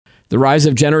The rise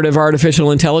of generative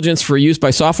artificial intelligence for use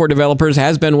by software developers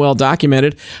has been well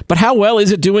documented, but how well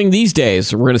is it doing these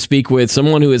days? We're going to speak with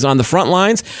someone who is on the front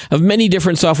lines of many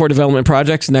different software development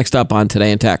projects next up on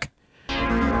Today in Tech.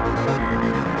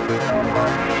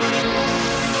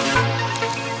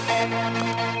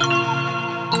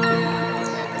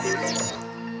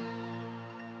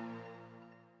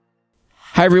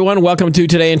 Hi, everyone. Welcome to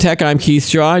Today in Tech. I'm Keith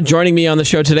Shaw. Joining me on the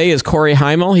show today is Cory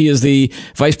Hymel. He is the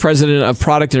Vice President of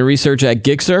Product and Research at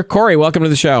Gigster. Cory, welcome to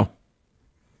the show.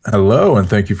 Hello, and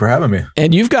thank you for having me.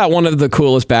 And you've got one of the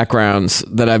coolest backgrounds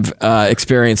that I've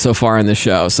experienced so far in the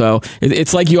show. So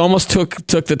it's like you almost took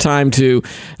the time to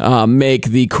make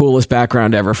the coolest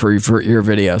background ever for your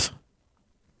videos.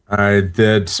 I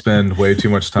did spend way too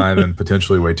much time and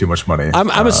potentially way too much money.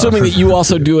 I'm assuming that you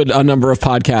also do a number of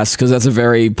podcasts because that's a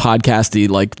very podcasty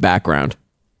like background.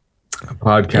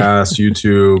 Podcasts,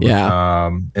 YouTube,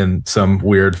 yeah. In some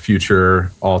weird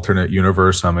future alternate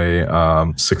universe, I'm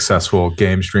a successful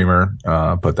game streamer,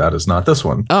 but that is not this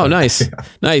one. Oh, nice. Yeah.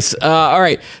 Nice. All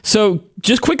right. So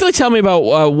just quickly tell me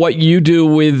about what you do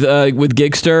with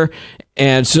Gigster,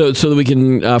 and so that we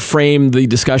can frame the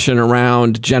discussion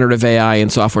around generative AI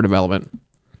and software development.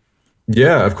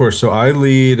 Yeah, of course. So I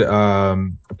lead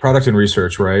product and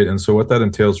research, right? And so what that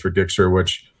entails for Gigster,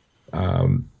 which,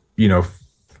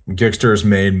 Gigster's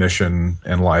main mission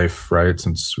in life, right,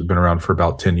 since we've been around for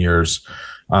about 10 years,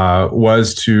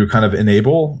 was to kind of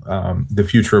enable the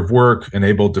future of work,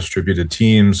 enable distributed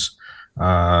teams,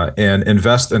 and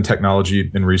invest in technology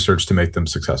and research to make them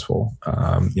successful.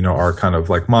 Our kind of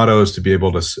like motto is to be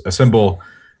able to assemble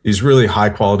these really high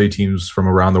quality teams from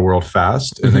around the world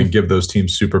fast, and then give those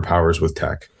teams superpowers with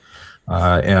tech.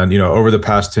 Over the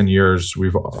past 10 years,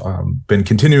 we've been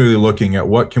continually looking at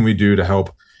what can we do to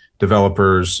help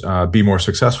developers be more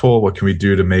successful? What can we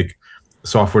do to make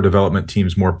software development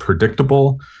teams more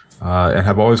predictable? And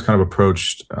have always kind of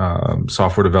approached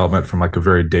software development from like a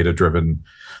very data-driven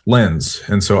lens.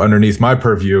 And so underneath my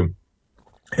purview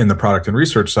in the product and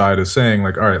research side is saying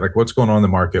like, all right, like what's going on in the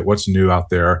market? What's new out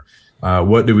there?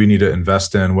 What do we need to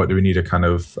invest in? What do we need to kind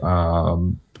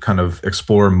of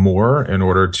explore more in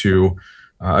order to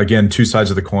again, two sides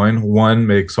of the coin. One,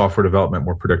 make software development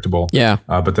more predictable. Yeah.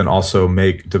 But then also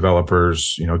make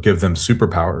developers, give them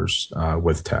superpowers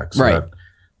with tech. So right.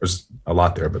 There's a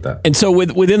lot there, but that. And so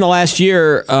within the last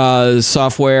year,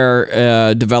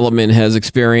 software development has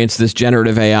experienced this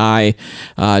generative AI,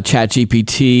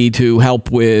 ChatGPT, to help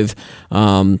with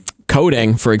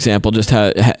coding, for example. Just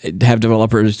have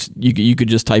developers, you could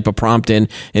just type a prompt in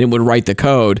and it would write the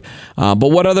code. But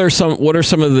what are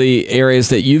some of the areas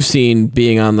that you've seen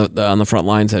being on the front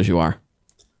lines as you are?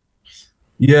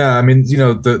 Yeah, I mean,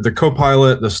 the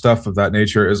Copilot, the stuff of that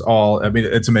nature is all, I mean,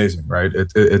 it's amazing, right?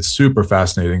 It's super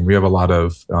fascinating. We have a lot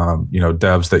of,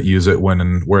 devs that use it when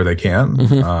and where they can.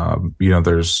 Mm-hmm.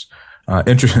 There's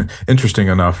interesting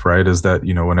enough, right, is that,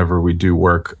 whenever we do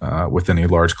work with any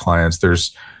large clients,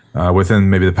 there's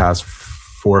within maybe the past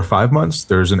 4 or 5 months,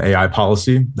 there's an AI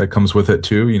policy that comes with it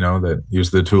too, that use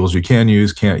the tools you can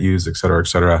use, can't use, et cetera, et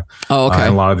cetera. Oh, okay.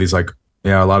 And a lot of these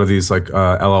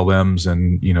LLMs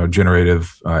and,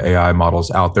 generative AI models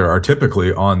out there are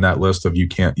typically on that list of you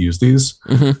can't use these.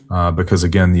 Mm-hmm. Because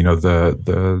again,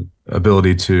 the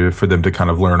ability for them to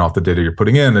kind of learn off the data you're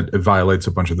putting in, it violates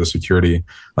a bunch of the security,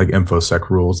 like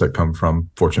InfoSec rules that come from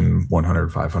Fortune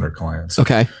 100, 500 clients.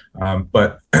 Okay.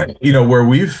 But, where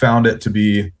we've found it to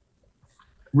be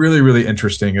really, really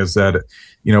interesting is that,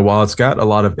 while it's got a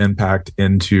lot of impact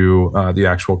into the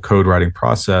actual code writing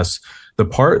process, the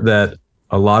part that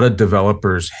a lot of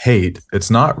developers hate,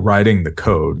 it's not writing the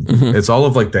code. Mm-hmm. It's all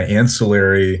of like the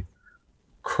ancillary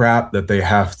crap that they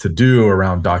have to do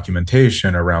around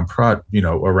documentation, around project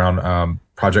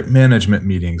management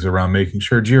meetings, around making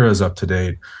sure Jira is up to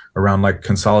date, around like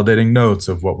consolidating notes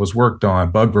of what was worked on,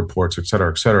 bug reports, et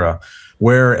cetera,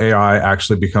 where AI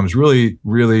actually becomes really,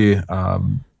 really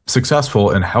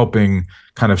successful in helping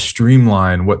kind of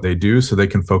streamline what they do so they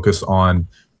can focus on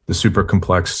the super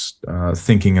complex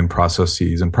thinking and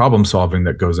processes and problem solving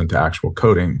that goes into actual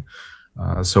coding.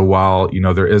 So while,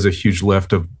 there is a huge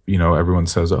lift of, everyone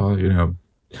says,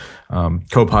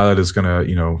 Copilot is going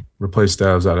to, replace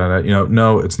devs.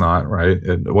 No, it's not, right?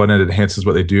 It enhances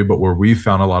what they do, but where we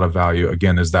found a lot of value,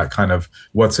 again, is that kind of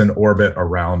what's in orbit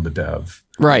around the dev.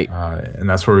 Right. And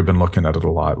that's where we've been looking at it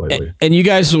a lot lately. And you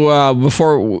guys,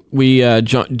 before we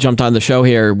jumped on the show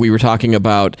here, we were talking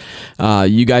about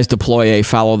you guys deploy a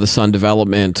follow the sun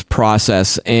development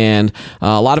process. And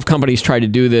a lot of companies tried to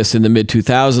do this in the mid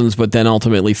 2000s, but then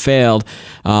ultimately failed.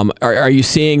 Are you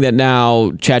seeing that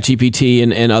now ChatGPT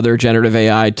and other generative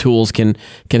AI tools can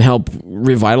help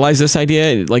revitalize this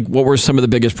idea? Like, what were some of the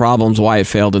biggest problems, why it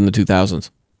failed in the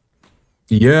 2000s?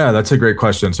 Yeah, that's a great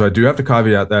question. So I do have to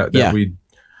caveat that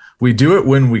we do it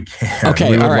when we can.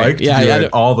 Okay, we would all right. like to do it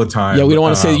all the time. Yeah, we don't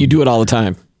want to say that you do it all the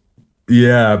time.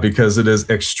 Yeah, because it is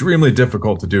extremely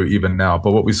difficult to do even now.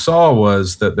 But what we saw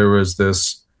was that there was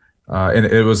this, and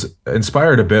it was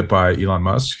inspired a bit by Elon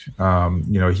Musk.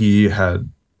 He had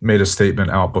made a statement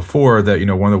out before that,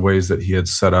 one of the ways that he had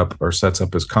set up or sets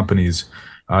up his companies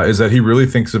is that he really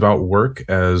thinks about work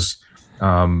as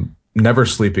never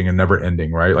sleeping and never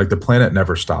ending, right? Like the planet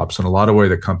never stops. In a lot of way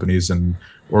that companies and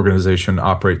organization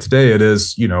operate today, it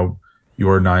is,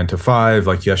 your 9 to 5.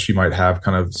 Like, yes, you might have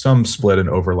kind of some split and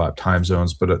overlap time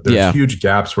zones, but there's huge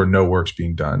gaps where no work's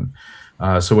being done.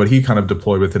 So what he kind of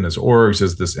deployed within his orgs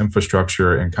is this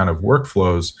infrastructure and kind of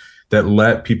workflows that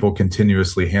let people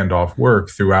continuously hand off work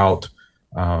throughout,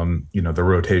 the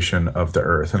rotation of the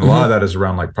earth. And a lot of that is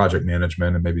around like project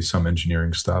management and maybe some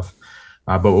engineering stuff.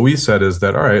 But what we said is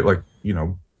that, all right,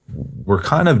 we're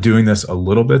kind of doing this a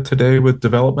little bit today with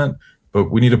development,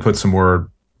 but we need to put some more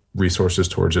resources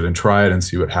towards it and try it and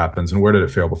see what happens. And where did it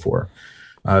fail before?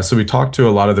 So we talked to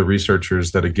a lot of the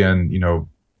researchers that, again,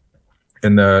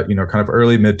 in the, kind of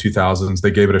early mid 2000s,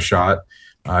 they gave it a shot.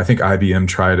 I think IBM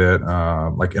tried it,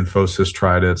 like Infosys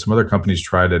tried it, some other companies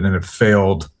tried it, and it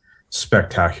failed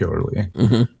spectacularly.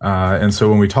 And so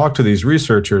when we talked to these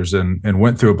researchers and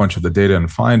went through a bunch of the data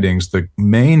and findings, the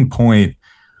main point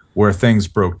where things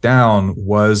broke down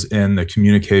was in the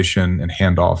communication and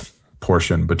handoff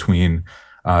portion between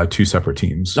two separate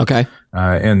teams. Okay.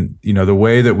 And, the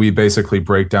way that we basically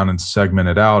break down and segment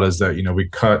it out is that, we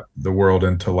cut the world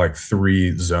into like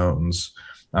 3 zones.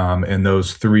 And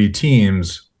those 3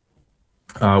 teams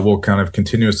will kind of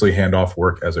continuously hand off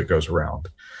work as it goes around.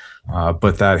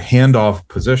 But that handoff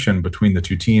position between the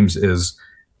 2 teams is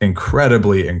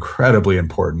incredibly, incredibly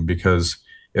important, because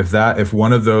if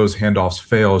one of those handoffs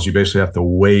fails, you basically have to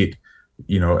wait,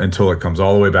 until it comes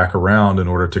all the way back around in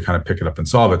order to kind of pick it up and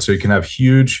solve it. So you can have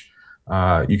huge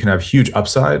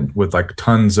upside with like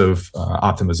tons of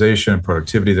optimization and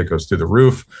productivity that goes through the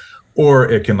roof,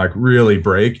 or it can like really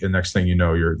break, and next thing you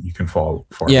know, you can fall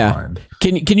far behind.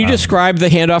 Can you describe the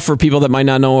handoff for people that might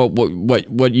not know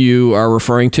what you are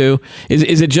referring to?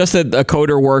 Is it just that a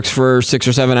coder works for 6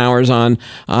 or 7 hours on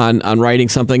writing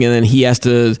something, and then he has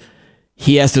to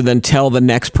then tell the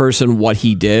next person what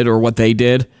he did or what they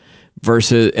did,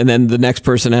 and then the next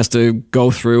person has to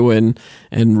go through and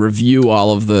review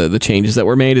all of the changes that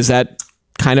were made? Is that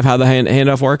kind of how the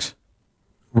handoff works?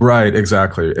 Right,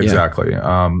 exactly.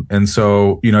 And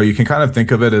so, you can kind of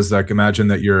think of it as like, imagine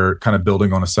that you're kind of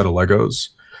building on a set of Legos.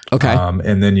 Okay.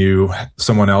 And then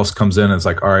someone else comes in and it's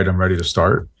like, all right, I'm ready to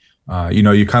start.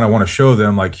 You kind of want to show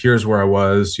them like, here's where I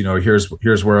was,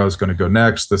 here's where I was going to go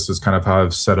next. This is kind of how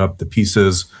I've set up the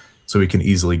pieces so we can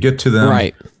easily get to them.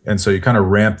 Right. And so you kind of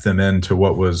ramp them into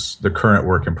what was the current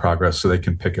work in progress so they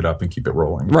can pick it up and keep it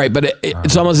rolling. Right. But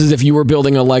it's almost as if you were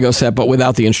building a Lego set, but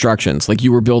without the instructions. Like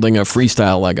you were building a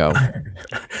freestyle Lego.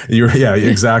 Yeah,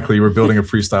 exactly. You were building a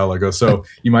freestyle Lego. So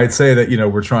you might say that,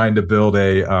 we're trying to build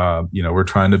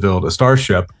a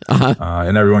starship,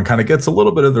 and everyone kind of gets a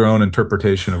little bit of their own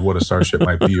interpretation of what a starship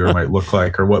might be or might look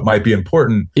like, or what might be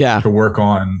important to work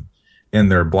on in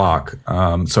their block.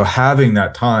 So having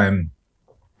that time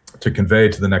to convey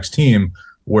to the next team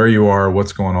where you are,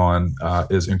 what's going on,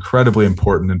 is incredibly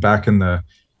important. And back in the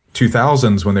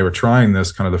 2000s, when they were trying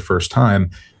this kind of the first time,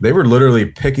 they were literally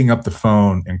picking up the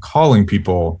phone and calling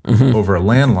people over a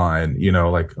landline.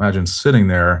 Like imagine sitting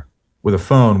there with a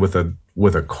phone with a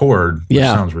cord, which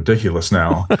sounds ridiculous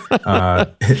now.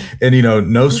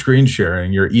 And no screen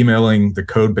sharing. You're emailing the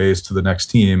code base to the next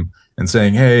team and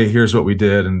saying, hey, here's what we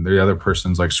did. And the other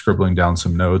person's like scribbling down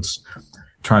some notes,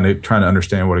 trying to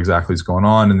understand what exactly is going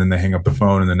on. And then they hang up the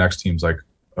phone and the next team's like,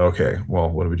 okay, well,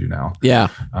 what do we do now? Yeah.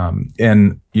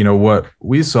 And what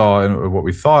we saw and what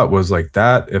we thought was like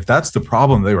that, if that's the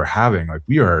problem they were having, like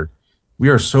we are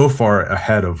so far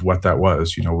ahead of what that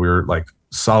was. We're like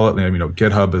solidly,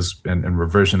 GitHub is and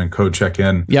revision and code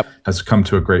check-in has come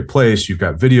to a great place. You've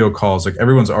got video calls, like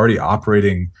everyone's already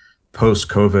operating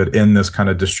post-COVID in this kind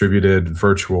of distributed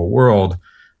virtual world.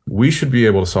 We should be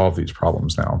able to solve these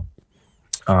problems now.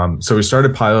 So we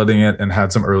started piloting it and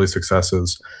had some early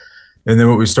successes. And then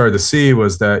what we started to see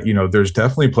was that, there's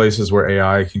definitely places where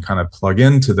AI can kind of plug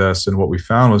into this. And what we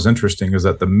found was interesting is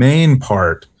that the main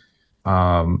part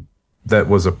that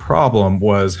was a problem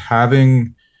was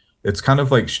having, it's kind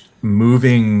of like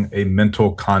moving a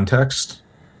mental context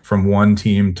from one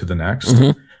team to the next,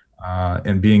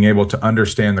 and being able to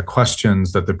understand the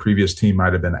questions that the previous team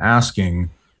might have been asking,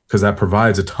 because that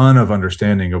provides a ton of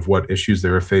understanding of what issues they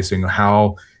were facing,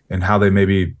 how they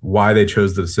maybe why they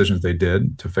chose the decisions they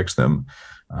did to fix them.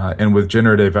 And with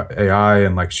generative AI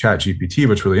and like Chat GPT,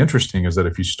 what's really interesting is that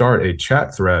if you start a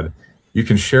chat thread, you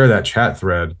can share that chat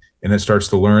thread and it starts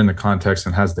to learn the context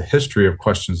and has the history of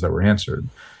questions that were answered.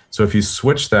 So if you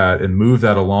switch that and move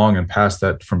that along and pass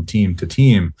that from team to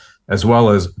team, as well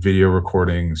as video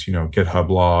recordings, GitHub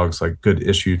logs, like good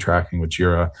issue tracking with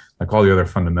Jira, like all the other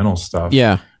fundamental stuff.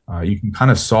 Yeah. You can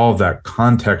kind of solve that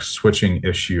context switching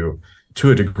issue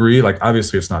to a degree. Like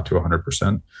obviously it's not to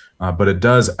 100%, but it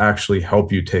does actually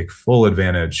help you take full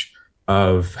advantage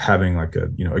of having like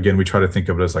again, we try to think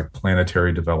of it as like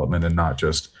planetary development and not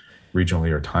just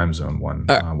regionally or time zone one,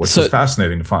 which is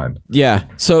fascinating to find. Yeah.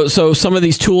 So some of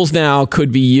these tools now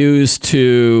could be used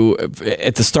to,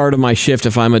 at the start of my shift,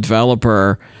 if I'm a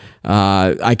developer,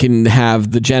 I can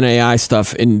have the GenAI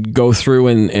stuff and go through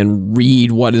and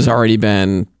read what has already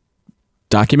been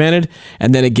documented,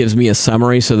 and then it gives me a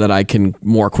summary so that I can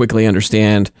more quickly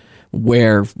understand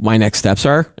where my next steps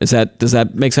are. Does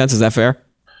that make sense? Is that fair?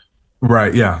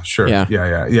 Right. Yeah. Sure. Yeah.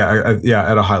 Yeah.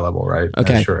 At a high level. Right.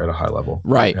 Okay. Sure. At a high level.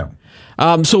 Right.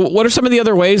 Yeah. So what are some of the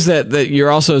other ways that you're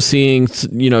also seeing,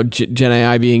 Gen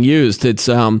AI being used? It's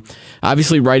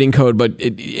obviously writing code, but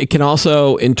it can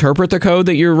also interpret the code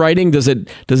that you're writing. Does it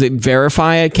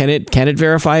verify it? Can it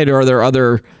verify it? Or are there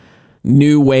other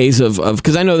new ways of,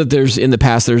 because I know that in the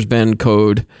past there's been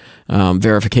code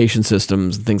verification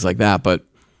systems and things like that, but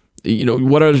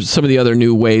what are some of the other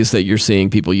new ways that you're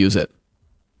seeing people use it?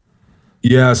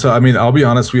 Yeah, so I mean, I'll be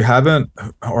honest,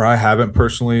 I haven't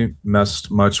personally messed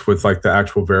much with like the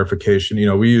actual verification.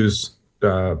 We use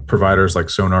providers like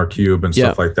SonarQube and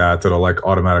stuff like that that'll like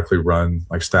automatically run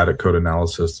like static code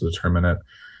analysis to determine it.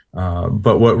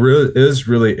 But what is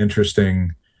really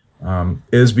interesting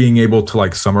is being able to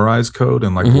like summarize code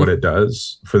and like what it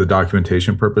does for the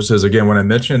documentation purposes. Again, when I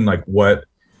mentioned like what,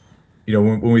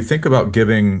 when we think about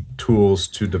giving tools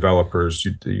to developers,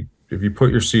 if you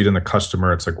put your seat in the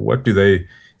customer, it's like, what do they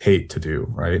hate to do,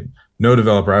 right? No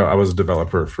developer, I was a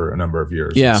developer for a number of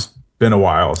years. Yeah. It's been a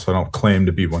while, so I don't claim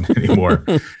to be one anymore.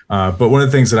 But one of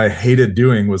the things that I hated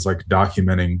doing was like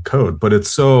documenting code, but it's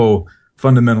so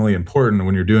fundamentally important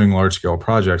when you're doing large scale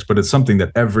projects, but it's something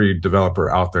that every developer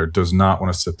out there does not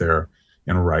want to sit there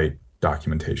and write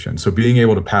documentation. So being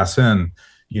able to pass in,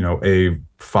 a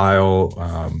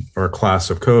file or a class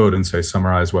of code and say,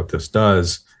 summarize what this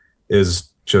does is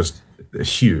just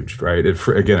huge, right? It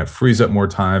frees up more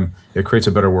time. It creates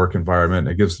a better work environment.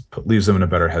 It leaves them in a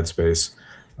better headspace.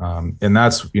 And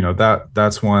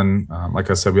that's one,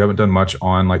 like I said, we haven't done much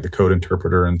on like the code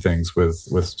interpreter and things with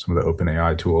some of the open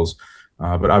AI tools.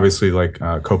 But obviously like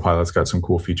Copilot's got some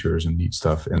cool features and neat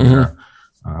stuff in there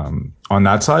on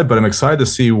that side. But I'm excited to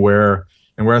see where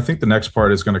I think the next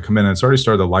part is going to come in, and it's already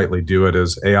started to lightly do it,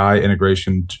 is AI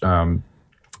integration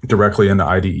directly into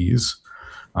IDEs.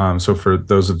 So for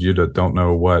those of you that don't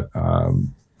know what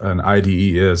an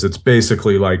IDE is, it's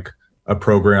basically like a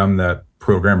program that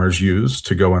programmers use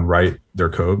to go and write their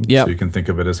code. Yep. So you can think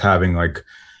of it as having like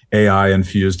AI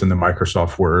infused in the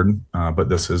Microsoft Word, but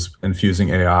this is infusing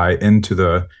AI into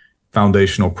the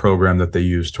foundational program that they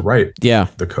use to write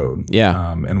the code.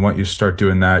 Yeah. And once you start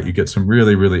doing that, you get some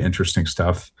really, really interesting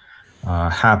stuff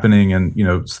happening. And,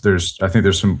 I think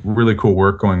there's some really cool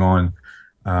work going on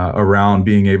around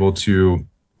being able to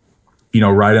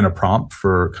write in a prompt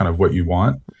for kind of what you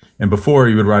want. And before,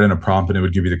 you would write in a prompt and it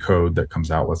would give you the code that comes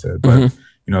out with it. But,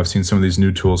 I've seen some of these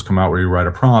new tools come out where you write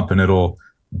a prompt and it'll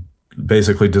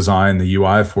basically design the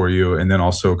UI for you and then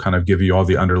also kind of give you all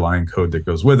the underlying code that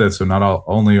goes with it. So not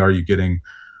only are you getting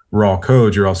raw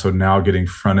code, you're also now getting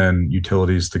front-end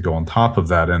utilities to go on top of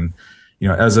that. And,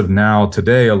 as of now,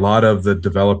 today, a lot of the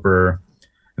developer,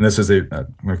 and this is I'm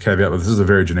going to caveat, but this is a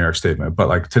very generic statement, but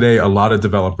like today, a lot of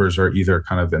developers are either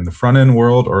kind of in the front end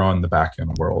world or on the back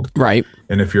end world. Right.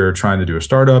 And if you're trying to do a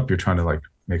startup, you're trying to like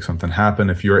make something happen.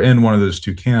 If you're in one of those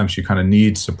two camps, you kind of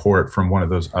need support from one of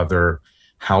those other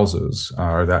houses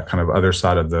or that kind of other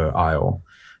side of the aisle.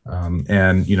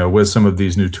 And, with some of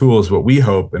these new tools, what we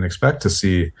hope and expect to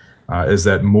see is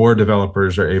that more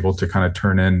developers are able to kind of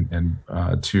turn in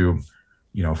and to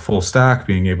full stack,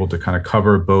 being able to kind of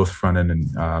cover both front end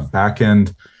and back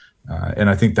end, And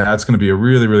I think that's going to be a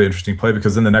really, really interesting play,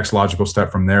 because then the next logical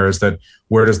step from there is that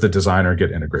where does the designer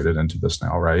get integrated into this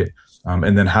now, right?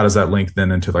 And then how does that link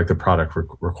then into like the product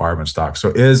requirement stock? So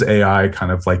is AI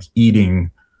kind of like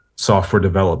eating software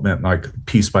development like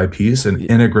piece by piece and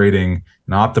integrating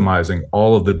and optimizing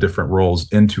all of the different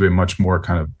roles into a much more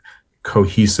kind of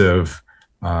cohesive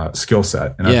skill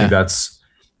set? And I think that's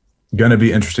going to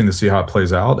be interesting to see how it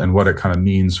plays out and what it kind of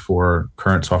means for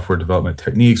current software development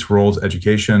techniques, roles,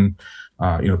 education,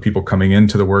 people coming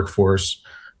into the workforce,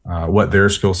 what their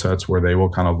skill sets, where they will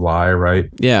kind of lie, right?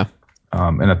 Yeah.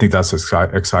 And I think that's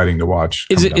exciting to watch.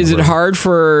 Is it hard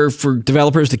for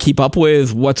developers to keep up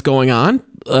with what's going on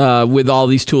with all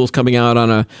these tools coming out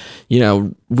on a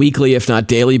weekly, if not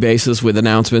daily basis, with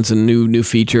announcements and new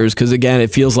features? Because again,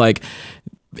 it feels like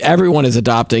everyone is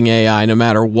adopting AI, no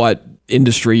matter what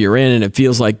industry you're in, and it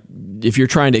feels like if you're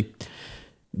trying to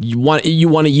you want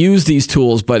to use these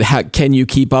tools, but can you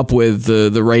keep up with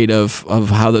the rate of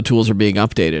how the tools are being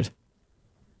updated?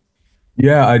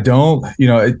 Yeah, I don't,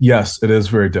 yes, it is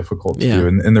very difficult to do.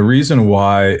 And the reason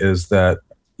why is that,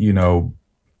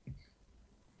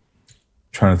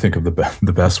 trying to think of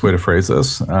the best way to phrase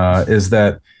this, is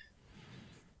that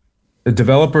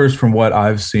developers, from what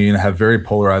I've seen, have very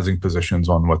polarizing positions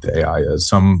on what the AI is.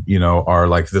 Some, are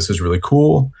like, this is really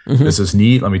cool. Mm-hmm. This is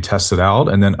neat. Let me test it out.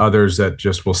 And then others that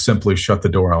just will simply shut the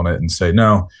door on it and say,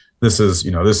 no, this is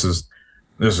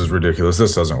ridiculous.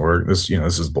 This doesn't work. This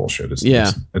is bullshit.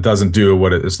 It doesn't do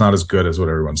it's not as good as what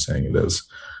everyone's saying it is.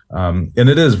 And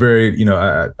it is very,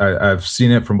 I've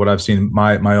seen it from what I've seen.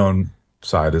 My own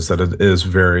side is that it is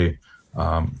very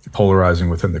polarizing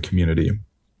within the community.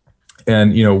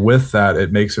 And, with that,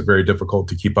 it makes it very difficult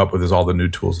to keep up with all the new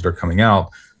tools that are coming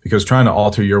out, because trying to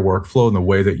alter your workflow and the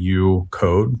way that you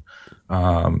code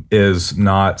is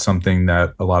not something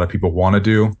that a lot of people want to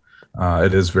do.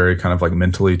 It is very kind of like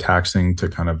mentally taxing to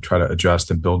kind of try to adjust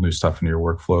and build new stuff into your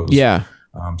workflows. Yeah.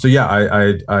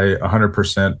 I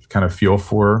 100% kind of feel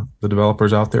for the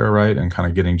developers out there, right? And kind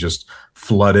of getting just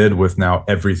flooded with now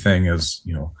everything is,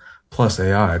 plus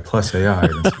AI.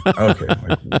 Okay.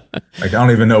 I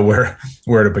don't even know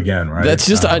where to begin, right? That's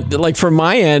just like from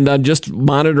my end, I'm just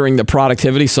monitoring the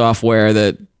productivity software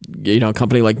that, a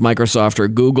company like Microsoft or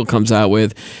Google comes out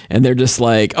with, and they're just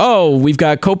like, oh, we've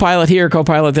got Copilot here,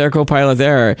 Copilot there, Copilot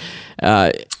there.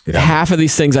 Half of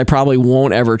these things I probably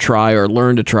won't ever try or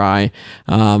learn to try.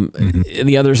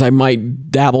 The others I might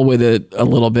dabble with it a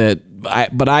little bit,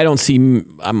 but I don't see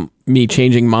me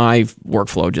changing my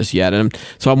workflow just yet. And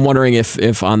so I'm wondering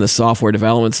if on the software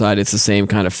development side, it's the same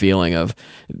kind of feeling of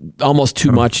almost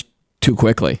too much too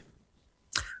quickly.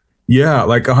 Yeah,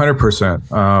 like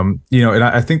 100%. And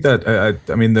I think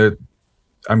that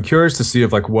I'm curious to see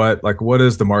if what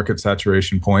is the market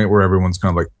saturation point where everyone's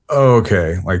kind of like, oh,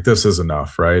 okay, like this is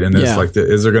enough, right? And it's like,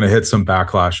 is there going to hit some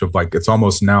backlash of like, it's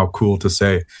almost now cool to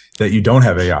say that you don't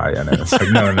have AI in it? It's like,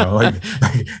 no, like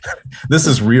this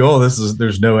is real.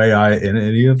 There's no AI in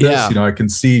any of this. Yeah. I can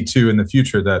see too in the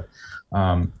future that,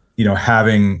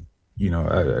 having,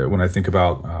 when I think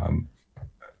about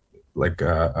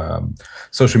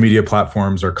social media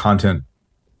platforms or content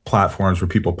platforms where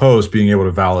people post, being able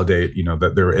to validate,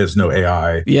 that there is no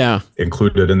AI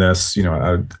included in this.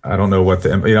 I don't know what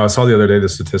I saw the other day the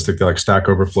statistic that like Stack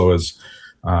Overflow is,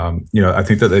 I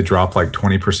think that they dropped like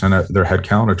 20% of their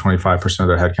headcount or 25% of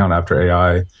their headcount after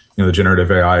AI, the generative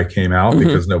AI came out,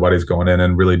 because nobody's going in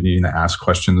and really needing to ask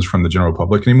questions from the general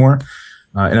public anymore.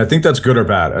 And I think that's good or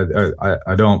bad.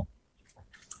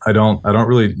 I don't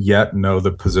really yet know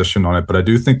the position on it, but I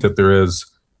do think that there is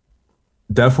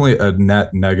definitely a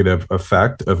net negative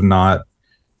effect of not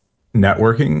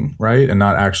networking, right? And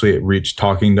not actually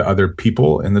talking to other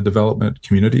people in the development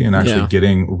community and actually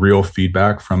getting real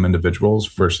feedback from individuals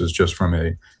versus just from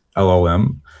a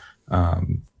LLM.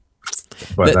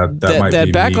 But that might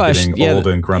be backlash, me getting old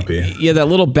and grumpy. Yeah, that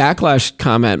little backlash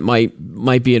comment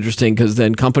might be interesting, because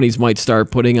then companies might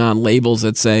start putting on labels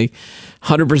that say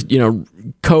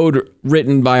 100%, code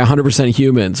written by 100%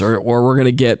 humans, or we're going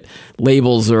to get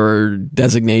labels or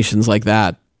designations like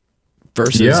that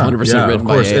versus 100% written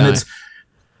by AI.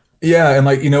 And and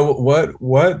like,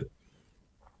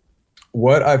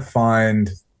 what I find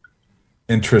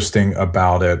interesting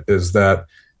about it is that,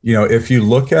 if you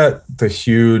look at the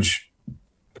huge.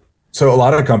 So a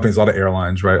lot of companies, a lot of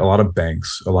airlines, right? A lot of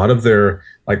banks, a lot of their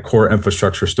like core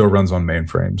infrastructure still runs on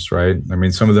mainframes, right? I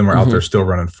mean, some of them are out there still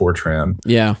running Fortran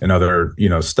and other,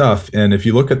 stuff. And if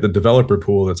you look at the developer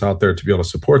pool that's out there to be able to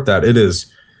support that, it is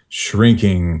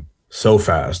shrinking so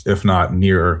fast, if not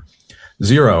near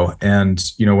zero. And,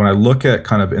 when I look at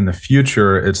kind of in the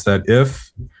future, it's that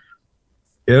if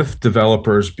if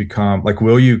developers become like,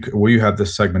 will you have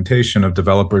this segmentation of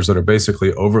developers that are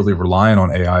basically overly reliant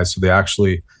on AI, so they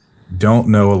actually don't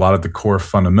know a lot of the core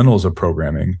fundamentals of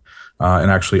programming,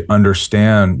 and actually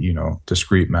understand,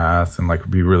 discrete math and like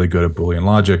be really good at Boolean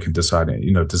logic and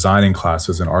designing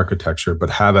classes and architecture, but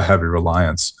have a heavy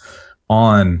reliance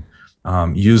on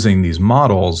using these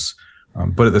models.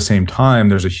 But at the same time,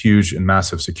 there's a huge and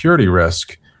massive security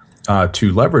risk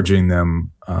to leveraging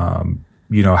them.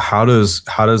 How does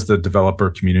the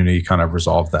developer community kind of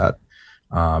resolve that?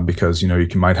 Because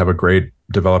might have a great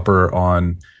developer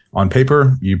on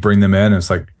paper, you bring them in, and it's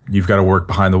like you've got to work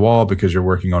behind the wall because you're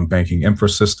working on banking infra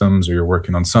systems, or you're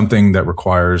working on something that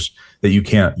requires that you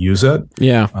can't use it.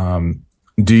 Yeah.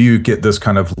 Do you get this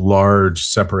kind of large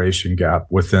separation gap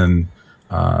within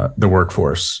the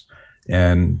workforce?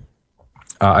 And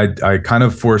I kind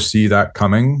of foresee that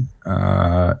coming,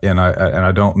 and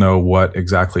I don't know what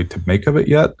exactly to make of it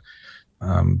yet.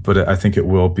 But I think it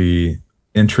will be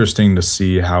interesting to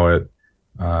see how it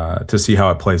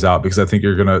plays out, because I think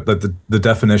you're gonna the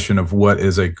definition of what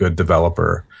is a good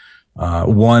developer.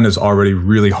 One is already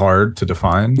really hard to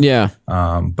define. Yeah.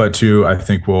 But two, I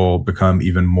think will become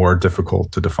even more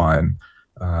difficult to define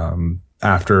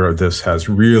after this has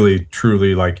really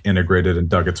truly like integrated and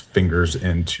dug its fingers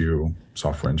into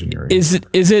software engineering. Is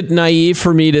it naive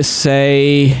for me to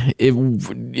say,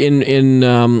 in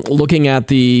looking at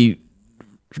the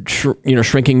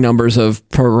shrinking numbers of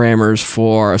programmers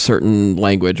for a certain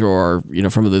language, or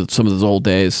from some of those old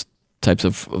days types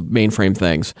of mainframe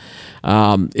things,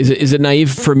 is it naive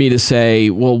for me to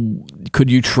say, well, could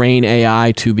you train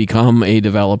AI to become a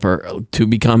developer, to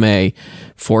become a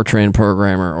Fortran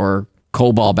programmer, or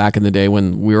COBOL back in the day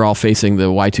when we were all facing the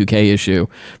Y2K issue?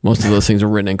 Most of those things are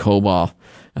written in COBOL.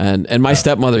 And my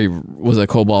stepmother was a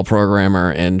COBOL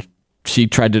programmer, and she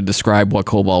tried to describe what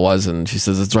COBOL was, and she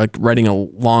says it's like writing a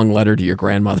long letter to your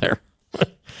grandmother.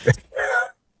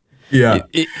 Yeah.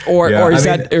 Or is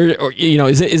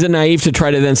it naive to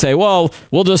try to then say, well,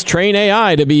 we'll just train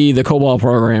AI to be the COBOL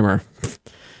programmer?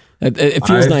 It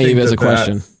feels naive as a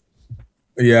question.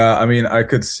 Yeah, I mean, I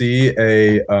could see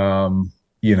a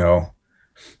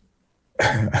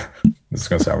this is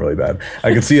going to sound really bad.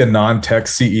 I could see a non-tech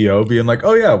CEO being like,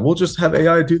 oh yeah, we'll just have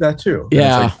AI do that too.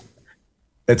 Yeah.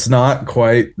 It's not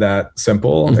quite that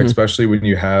simple, especially when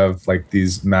you have like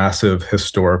these massive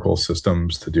historical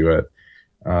systems to do it.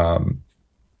 And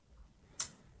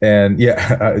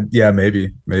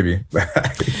maybe.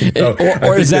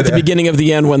 Or is that the beginning of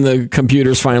the end when the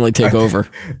computers finally take over?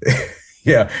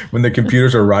 Yeah, when the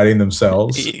computers are writing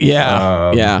themselves.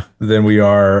 Then we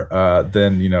are.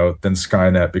 Then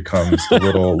Skynet becomes a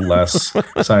little less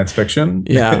science fiction.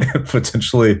 Yeah,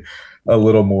 potentially a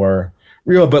little more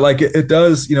real. But like it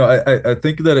does. I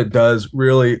think that it does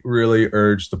really, really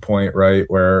urge the point, right,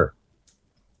 where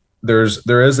there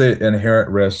is an inherent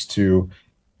risk to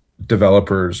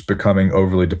developers becoming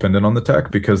overly dependent on the tech,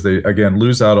 because they again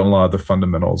lose out on a lot of the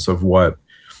fundamentals of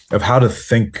how to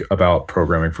think about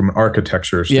programming from an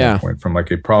architecture standpoint, from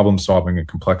like a problem solving and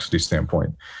complexity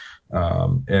standpoint.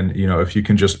 And if you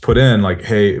can just put in like,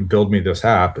 hey, build me this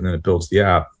app, and then it builds the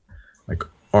app, like,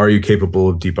 are you capable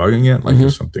of debugging it? Like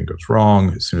if something goes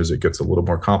wrong, as soon as it gets a little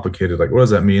more complicated, like what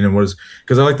does that mean? And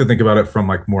because I like to think about it from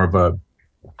like more of a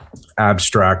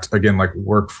abstract, again, like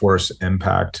workforce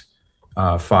impact,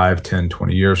 5, 10,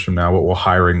 20 years from now. What will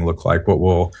hiring look like? What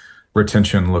will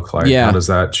retention look like? How does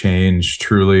that change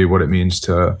truly what it means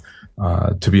to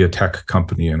be a tech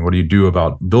company? And what do you do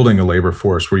about building a labor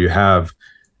force where you have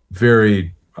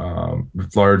very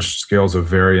large scales of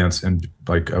variance and,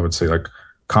 like, I would say, like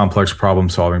complex problem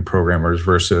solving programmers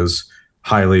versus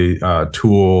highly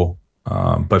tool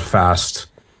but fast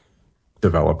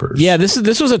developers? Yeah,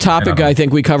 this was a topic I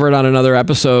think we covered on another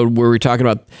episode where we were talking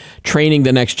about training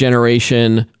the next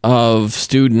generation of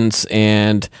students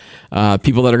and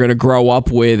people that are going to grow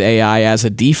up with AI as a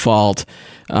default,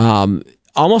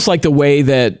 almost like the way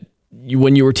that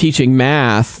when you were teaching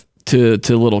math to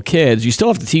little kids, you still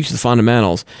have to teach the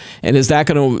fundamentals. And is that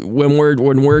going to, when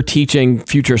we're teaching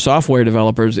future software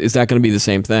developers, is that going to be the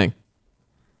same thing?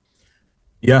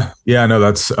 Yeah, no,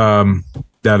 that's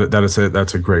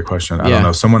that's a great question. I don't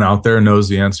know. Someone out there knows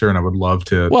the answer, and I would love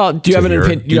to. Well, do you have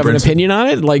an opinion on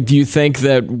it? Like, do you think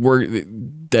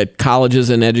that colleges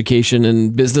and education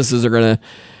and businesses are going to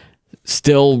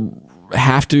still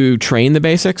have to train the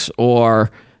basics, or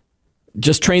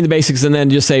just train the basics and then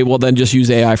just say, well, then just use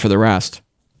AI for the rest?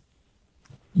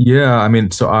 Yeah, I mean,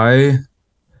 so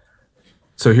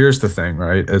here's the thing,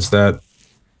 right? Is that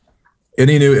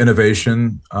any new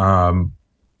innovation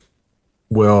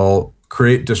will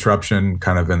create disruption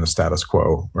kind of in the status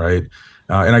quo, right?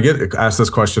 And I get asked this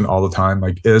question all the time,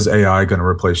 like, is AI going to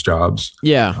replace jobs?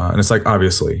 Yeah. And it's like,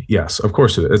 obviously, yes, of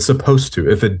course it is. It's supposed to.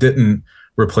 If it didn't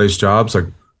replace jobs, like,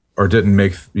 or didn't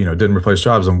replace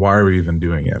jobs, then why are we even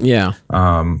doing it? Yeah.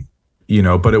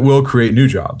 But it will create new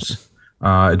jobs,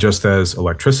 just as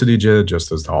electricity did,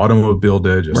 just as the automobile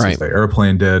did, just as the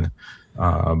airplane did.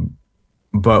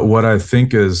 But what I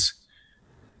think is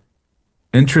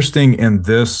interesting in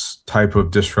this type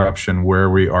of disruption where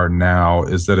we are now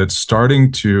is that it's starting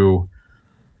to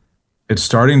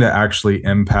actually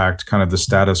impact kind of the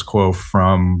status quo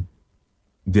from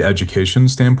the education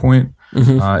standpoint.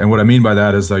 And what I mean by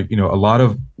that is, like, a lot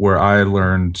of where I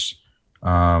learned,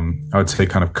 I would say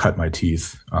kind of cut my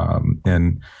teeth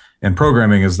in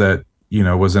programming is that,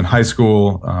 was in high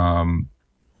school,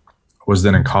 was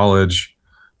then in college.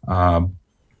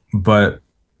 But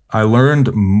I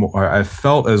learned more, I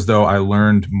felt as though I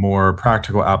learned more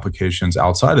practical applications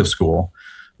outside of school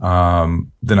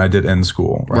than I did in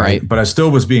school. Right. But I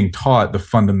still was being taught the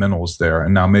fundamentals there.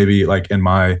 And now maybe like in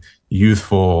my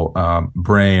youthful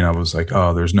brain, I was like,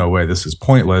 oh, there's no way, this is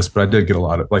pointless. But I did get a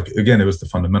lot of, like, again, it was the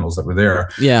fundamentals that were there.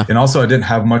 Yeah. And also I didn't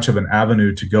have much of an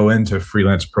avenue to go into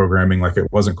freelance programming. Like, it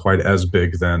wasn't quite as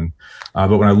big then.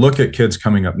 But when I look at kids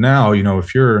coming up now,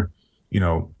 if you're,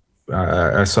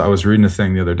 I was reading a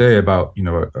thing the other day about,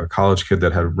 a college kid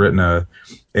that had written a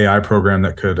AI program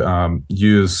that could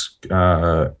use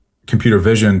computer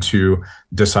vision to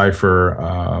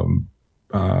decipher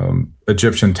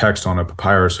Egyptian text on a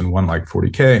papyrus and won like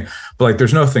 40K. But like,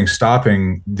 there's nothing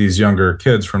stopping these younger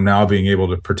kids from now being able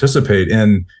to participate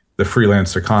in the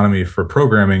freelance economy for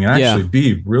programming and actually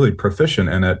be really proficient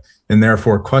in it, and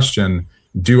therefore question,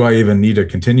 do I even need to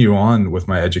continue on with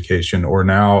my education, or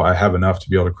now I have enough to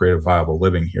be able to create a viable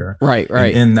living here? Right. And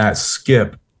in that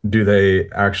skip, do they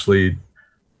actually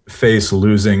face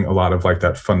losing a lot of like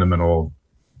that fundamental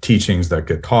teachings that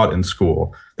get taught in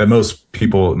school that most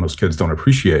kids don't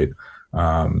appreciate?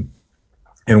 And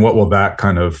what will that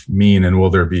kind of mean? And will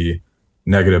there be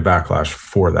negative backlash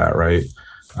for that? Right.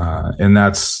 And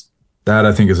that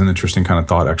I think is an interesting kind of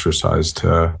thought exercise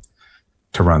to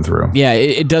run through. Yeah,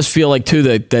 it does feel like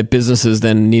too that businesses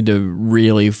then need to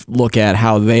really look at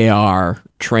how they are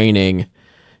training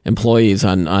employees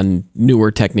on newer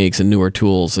techniques and newer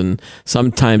tools, and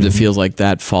sometimes it feels like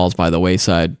that falls by the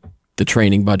wayside. The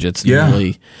training budgets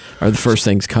really are the first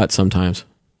things cut sometimes.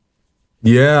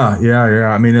 Yeah.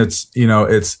 I mean,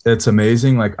 it's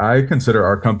amazing. Like, I consider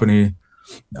our company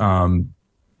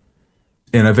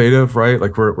innovative, right?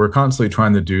 Like, we're constantly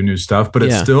trying to do new stuff, but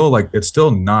it's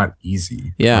still not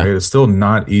easy. Yeah. Right? It's still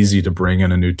not easy to bring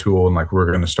in a new tool and like, we're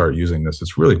going to start using this.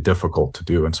 It's really difficult to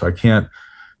do. And so I can't,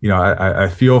 I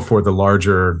feel for the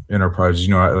larger enterprises,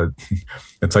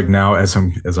 it's like now as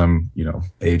I'm,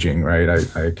 aging, right?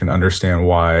 I can understand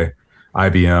why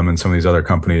IBM and some of these other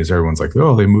companies, everyone's like,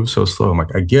 oh, they move so slow. I'm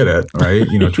like, I get it, right?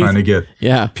 Trying to get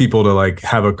people to like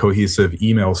have a cohesive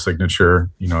email signature,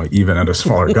 even at a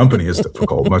smaller company is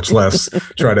difficult, much less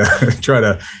try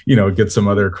to get some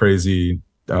other crazy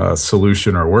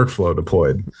solution or workflow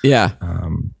deployed. Yeah.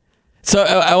 So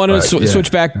I want to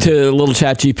switch back to a little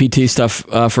chat GPT stuff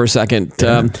for a second.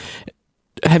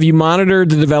 Have you monitored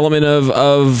the development of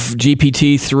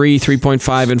GPT 3,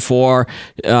 3.5, and 4?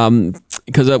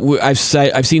 Because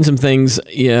I've seen some things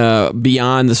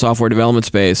beyond the software development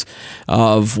space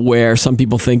of where some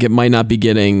people think it might not be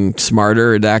getting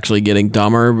smarter, it's actually getting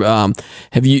dumber.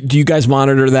 Do you guys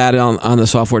monitor that on the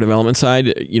software development side?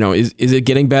 Is it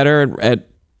getting better at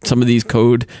some of these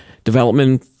code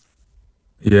development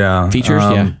features?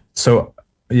 So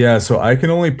I can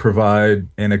only provide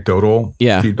anecdotal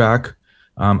feedback.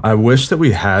 I wish that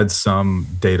we had some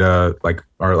data, like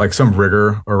some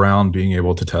rigor around being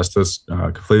able to test this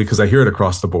completely, because I hear it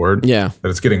across the board that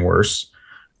it's getting worse.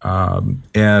 And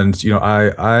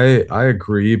I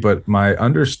agree, but my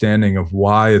understanding of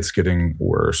why it's getting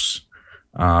worse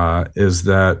is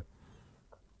that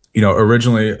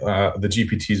originally the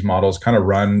GPT's models kind of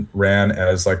ran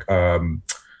as like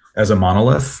as a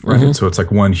monolith, right? Mm-hmm. So it's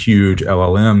like one huge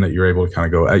LLM that you're able to kind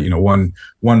of go at,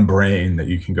 one brain that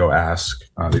you can go ask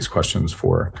these questions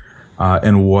for.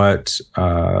 And what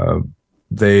my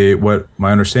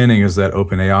understanding is that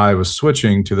OpenAI was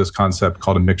switching to this concept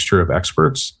called a mixture of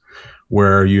experts,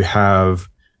 where you have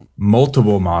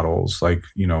multiple models, like,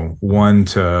 1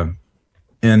 to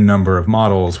n number of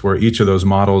models, where each of those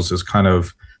models is kind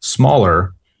of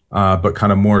smaller, but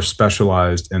kind of more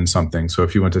specialized in something. So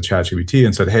if you went to ChatGPT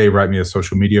and said, hey, write me a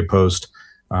social media post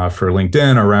for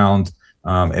LinkedIn around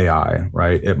AI,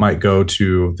 right? It might go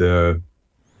to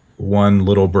one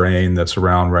little brain that's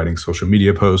around writing social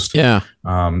media posts. Yeah.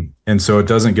 And so it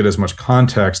doesn't get as much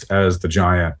context as the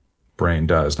giant brain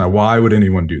does. Now, why would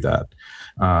anyone do that?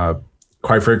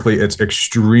 Quite frankly, it's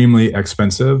extremely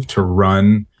expensive to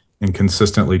run and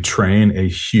consistently train a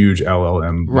huge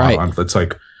LLM model. It's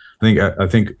like, I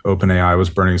think OpenAI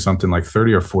was burning something like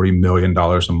 $30 or $40 million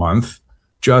a month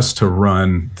just to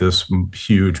run this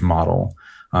huge model.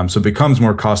 So it becomes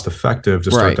more cost effective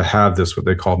to start to have this, what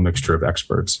they call mixture of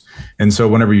experts. And so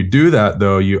whenever you do that,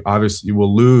 though, you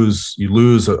will lose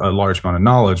a large amount of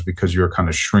knowledge because you're kind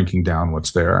of shrinking down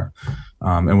what's there.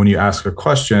 And when you ask a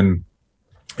question,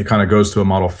 it kind of goes to a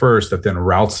model first that then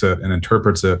routes it and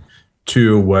interprets it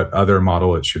to what other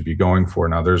model it should be going for.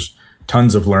 Now, there's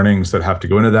tons of learnings that have to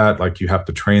go into that. Like you have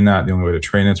to train that. The only way to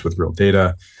train it's with real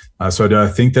data. So do I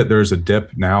think that there's a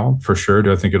dip now? For sure.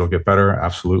 Do I think it'll get better?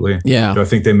 Absolutely. Yeah. Do I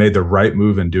think they made the right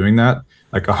move in doing that?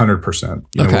 Like 100%.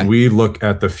 You know, when we look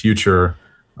at the future,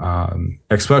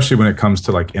 especially when it comes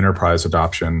to like enterprise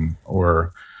adoption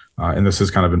or, and this is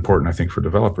kind of important, I think, for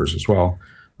developers as well,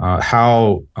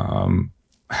 how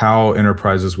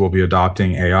enterprises will be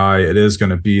adopting AI, it is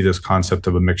going to be this concept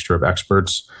of a mixture of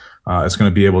experts. It's going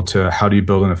to be able to, how do you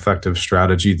build an effective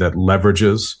strategy that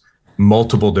leverages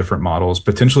multiple different models,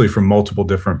 potentially from multiple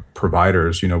different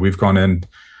providers? You know, we've gone in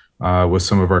with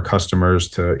some of our customers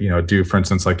to, you know, do, for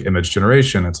instance, like image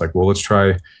generation. It's like, well, let's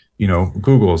try, you know,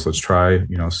 Google's, let's try,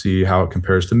 you know, see how it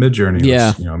compares to Midjourney.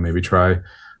 Let's, you know, maybe try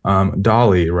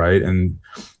Dolly, right? And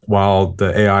while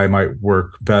the AI might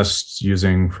work best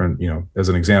using, from, you know, as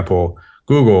an example,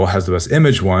 Google has the best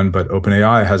image one, but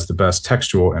OpenAI has the best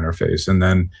textual interface. And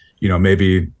then, you know,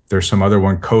 maybe there's some other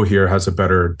one, Cohere has a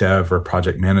better dev or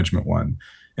project management one.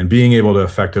 And being able to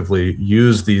effectively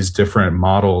use these different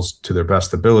models to their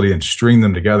best ability and string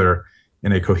them together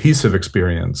in a cohesive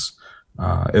experience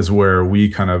is where we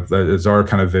kind of, that is our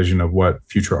kind of vision of what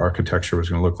future architecture is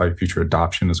going to look like, future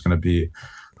adoption is going to be.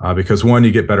 Because one,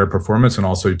 you get better performance, and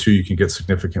also two, you can get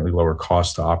significantly lower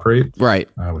cost to operate,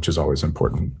 which is always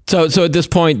important. So at this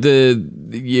point,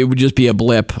 it would just be a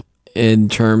blip in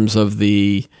terms of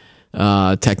the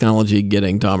technology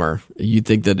getting dumber. You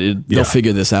think that they'll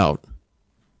figure this out?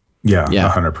 Yeah,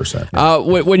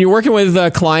 100%. When you're working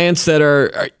with clients that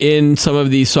are in some of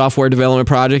these software development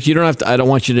projects, you don't have to, I don't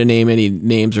want you to name any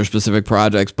names or specific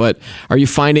projects, but are you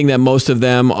finding that most of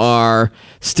them are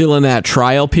still in that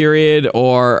trial period,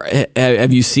 or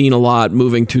have you seen a lot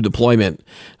moving to deployment?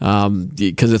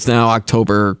 Because it's now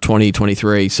October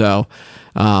 2023. So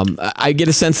I get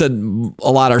a sense that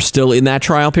a lot are still in that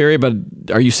trial period, but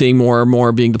are you seeing more and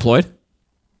more being deployed?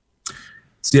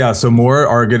 Yeah, so more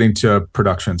are getting to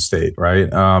production state, right?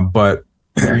 But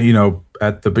you know,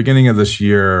 at the beginning of this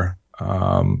year,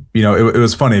 you know, it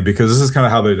was funny because this is kind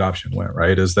of how the adoption went,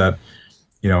 right? Is that,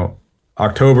 you know,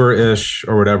 October-ish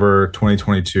or whatever,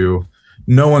 2022,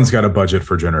 no one's got a budget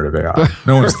for generative AI.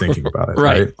 No one's thinking about it,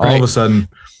 right? All of a sudden,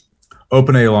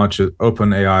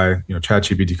 OpenAI, you know,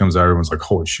 ChatGPT comes out, everyone's like,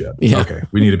 holy shit, okay,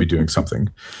 we need to be doing something.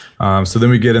 So then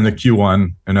we get into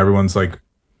Q1 and everyone's like,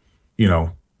 you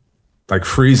know, like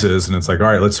freezes, and it's like, all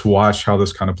right, let's watch how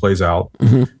this kind of plays out.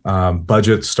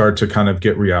 Budgets start to kind of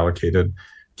get reallocated.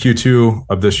 Q2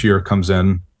 of this year comes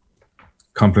in.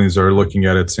 Companies are looking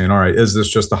at it saying, all right, is this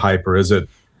just a hype or is it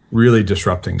really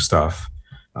disrupting stuff?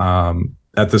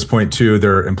 At this point too,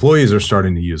 their employees are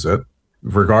starting to use it,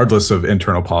 regardless of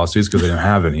internal policies, because they don't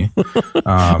have any.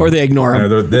 Or they ignore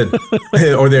them.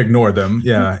 Or they ignore them,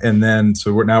 yeah. And then,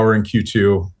 so we're in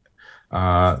Q2.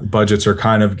 Budgets are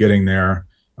kind of getting there.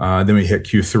 Then we hit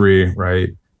Q3, right?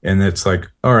 And it's like,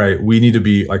 all right, we need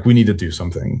to do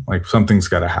something. Like something's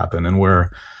got to happen. And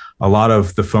where a lot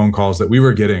of the phone calls that we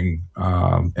were getting,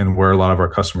 and where a lot of our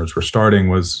customers were starting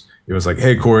was, it was like,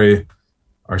 hey, Cory,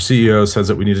 our CEO says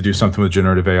that we need to do something with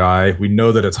generative AI. We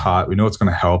know that it's hot. We know it's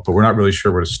going to help, but we're not really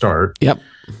sure where to start.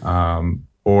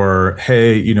 Or,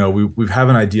 hey, you know, we have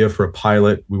an idea for a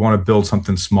pilot. We want to build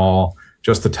something small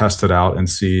just to test it out and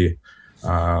see.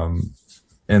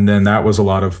 And then that was a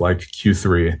lot of like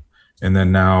Q3. And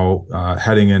then now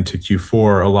heading into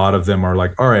Q4, a lot of them are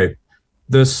like, all right,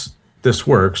 this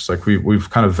works. Like we've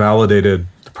kind of validated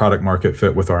the product market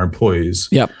fit with our employees.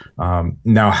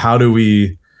 Now, how do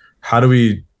we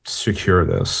secure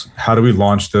this? How do we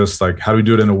launch this? Like, how do we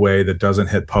do it in a way that doesn't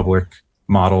hit public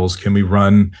models? Can we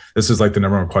run, this is like the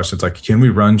number one question. It's like, can we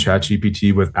run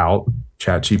ChatGPT without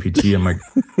ChatGPT? I'm like,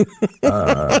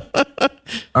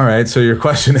 all right. So your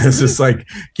question is like,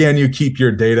 can you keep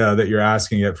your data that you're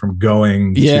asking it from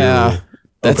going to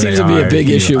that seems to be a big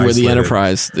issue with the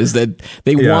enterprise, is that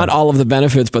they want all of the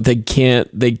benefits, but they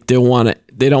don't want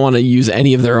to use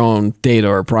any of their own data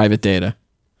or private data.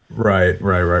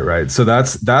 Right. So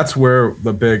that's where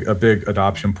a big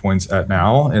adoption point's at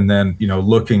now. And then,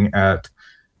 looking at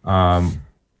um,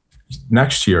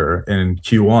 next year in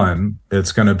Q1,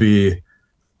 it's going to be,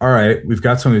 all right, we've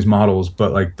got some of these models,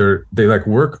 but like they like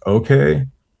work okay,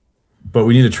 but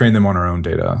we need to train them on our own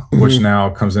data, which Mhm. now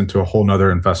comes into a whole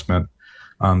nother investment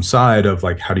side of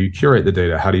like, how do you curate the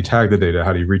data? How do you tag the data?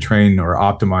 How do you retrain or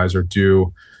optimize or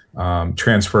do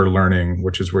transfer learning,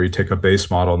 which is where you take a base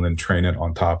model and then train it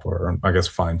on top, or I guess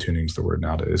fine tuning is the word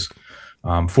nowadays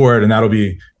for it. And that'll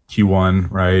be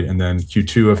Q1, right? And then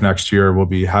Q2 of next year will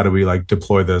be, how do we like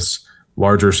deploy this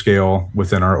larger scale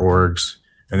within our orgs?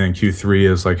 And then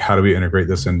Q3 is like, how do we integrate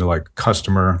this into like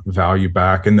customer value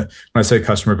back? And when I say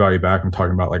customer value back, I'm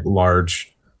talking about like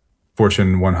large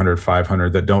Fortune 100,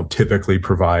 500 that don't typically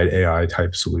provide AI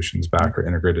type solutions back or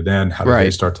integrated in. How do they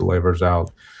Right. start to leverage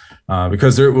out?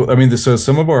 Because so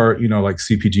some of our, like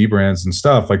CPG brands and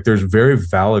stuff, like there's very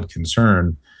valid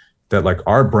concern that like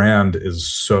our brand is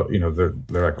so,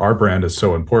 they're like, our brand is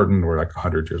so important. We're like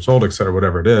 100 years old, et cetera,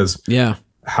 whatever it is. Yeah.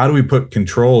 How do we put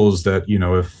controls that,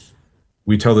 if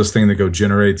we tell this thing to go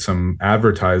generate some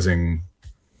advertising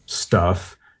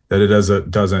stuff, that it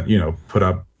doesn't, put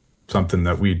up something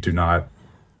that we do not,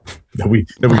 that we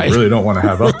Right. really don't want to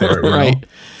have up there, Right.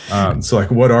 So like,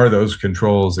 what are those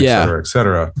controls, et Yeah. cetera, et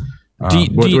cetera, Do you,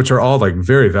 which are all like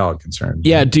very valid concerns.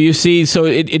 yeah. Do you see? So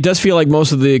it does feel like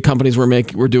most of the companies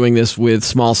we're doing this with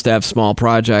small steps, small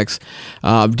projects.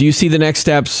 Do you see the next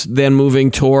steps then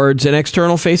moving towards an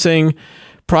external facing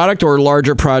product or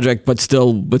larger project, but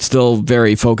still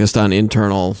very focused on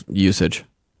internal usage?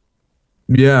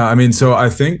 Yeah, I mean, so I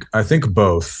think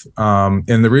both,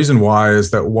 and the reason why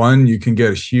is that one, you can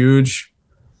get huge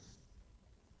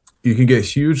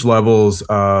levels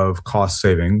of cost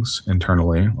savings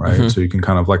internally, right? Mm-hmm. So you can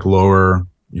kind of like lower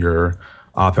your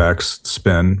OpEx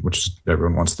spend, which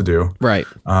everyone wants to do. Right.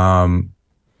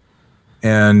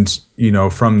 And,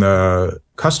 from the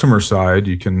customer side,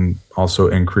 you can also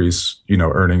increase,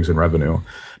 earnings and revenue.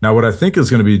 Now, what I think is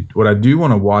going to be, what I do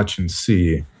want to watch and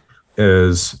see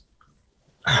is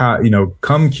how,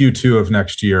 come Q2 of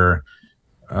next year,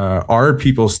 are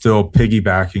people still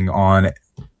piggybacking on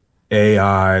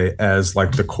AI as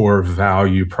like the core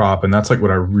value prop? And that's like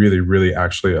what I really, really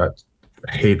actually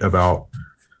hate about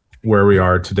where we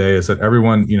are today, is that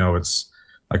everyone, it's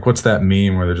like, what's that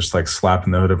meme where they're just like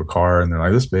slapping the hood of a car and they're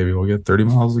like, this baby will get 30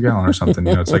 miles a gallon or something.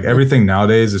 It's like everything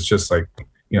nowadays is just like,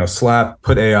 slap,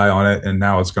 put AI on it, and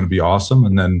now it's going to be awesome.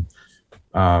 And then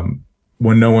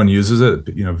when no one uses it,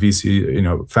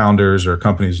 VC, founders or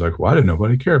companies are like, why did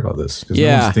nobody care about this? Because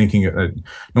no one's thinking,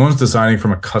 no one's designing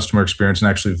from a customer experience and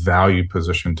actually value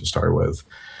position to start with.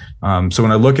 So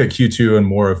when I look at Q2 and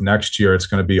more of next year, it's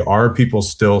going to be, are people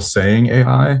still saying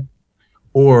AI,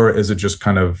 or is it just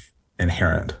kind of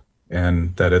inherent,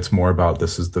 and that it's more about,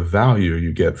 this is the value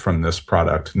you get from this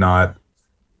product, not,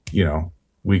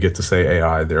 we get to say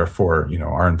AI, therefore,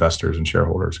 our investors and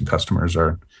shareholders and customers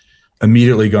are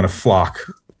immediately going to flock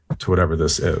to whatever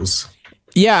this is.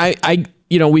 Yeah, I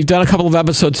we've done a couple of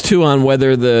episodes too on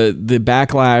whether the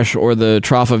backlash or the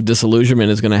trough of disillusionment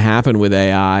is going to happen with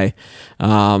AI.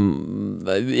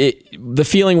 The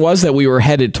feeling was that we were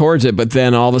headed towards it, but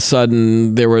then all of a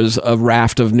sudden there was a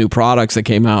raft of new products that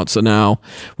came out. So now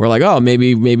we're like, oh,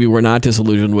 maybe we're not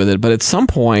disillusioned with it. But at some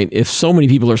point, if so many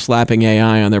people are slapping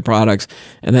AI on their products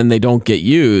and then they don't get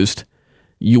used,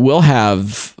 you will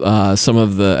have some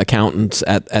of the accountants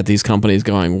at these companies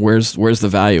going, where's the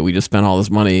value? We just spent all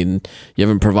this money and you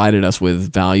haven't provided us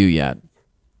with value yet.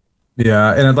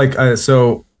 Yeah, and like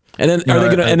so, and then are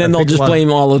they gonna? And then they'll just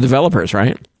blame all the developers,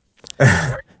 right?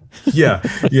 yeah,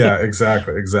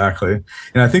 exactly.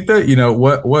 And I think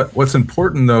that what's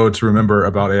important though to remember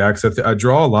about AI, because I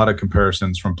draw a lot of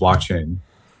comparisons from blockchain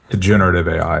to generative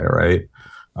AI, right?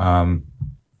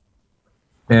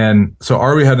 And so,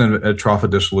 are we heading a trough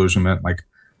of disillusionment? Like,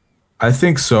 I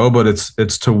think so, but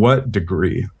it's to what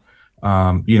degree?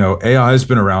 AI has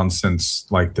been around since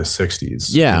like the 60s.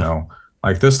 Yeah.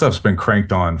 Like this stuff's been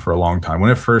cranked on for a long time. When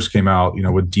it first came out,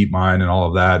 with DeepMind and all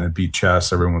of that, and it beat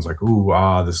chess, everyone was like, ooh,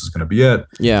 this is going to be it.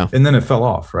 Yeah. And then it fell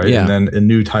off, right? Yeah. And then a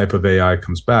new type of AI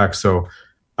comes back. So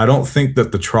I don't think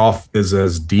that the trough is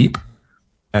as deep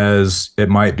as it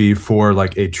might be for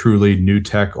like a truly new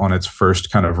tech on its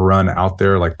first kind of run out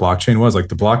there, like blockchain was. Like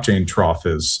the blockchain trough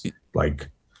is like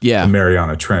the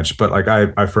Mariana Trench, but like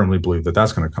I firmly believe that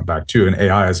that's going to come back too. And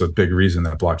AI is a big reason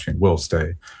that blockchain will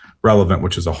stay relevant,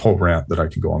 which is a whole rant that I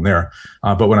can go on there.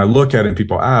 But when I look at it and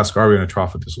people ask, are we in a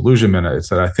trough of disillusionment? It's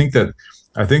that I think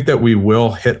that we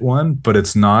will hit one, but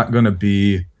it's not going to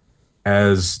be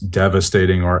as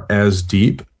devastating or as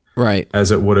deep Right.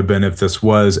 as it would have been if this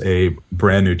was a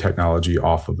brand new technology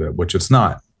off of it, which it's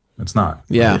not. It's not.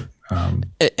 Yeah.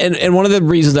 Right? And one of the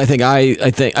reasons I think I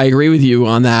agree with you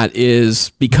on that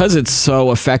is because it's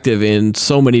so effective in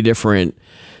so many different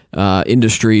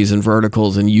industries and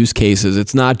verticals and use cases.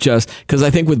 It's not just because I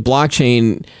think with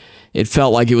blockchain, it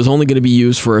felt like it was only going to be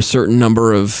used for a certain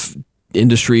number of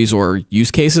industries or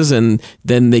use cases, and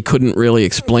then they couldn't really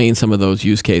explain some of those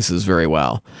use cases very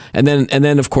well. And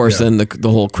then of course, then the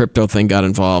whole crypto thing got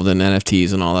involved and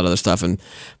NFTs and all that other stuff. And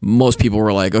most people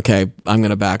were like, okay, I'm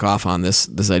going to back off on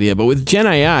this idea. But with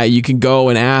GenAI, you can go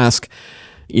and ask,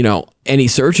 any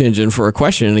search engine for a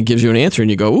question and it gives you an answer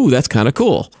and you go, ooh, that's kind of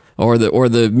cool. Or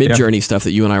the Mid-Journey stuff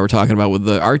that you and I were talking about with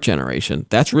the art generation.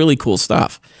 That's really cool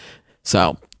stuff.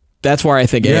 So that's where I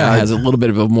think AI has a little bit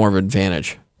of a more of an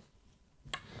advantage.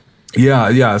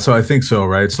 Yeah. So I think so,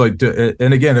 right? It's like,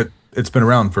 and again, it's been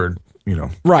around for,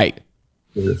 right,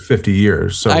 50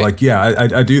 years. So I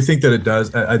do think that it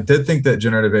does. I did think that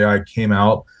generative AI came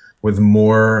out with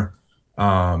more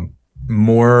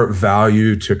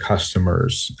value to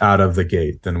customers out of the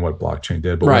gate than what blockchain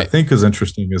did. But what I think is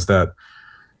interesting is that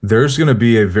there's going to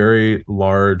be a very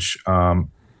large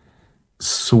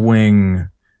swing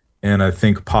in, I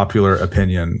think, popular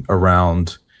opinion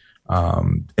around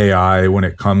AI when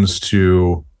it comes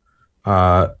to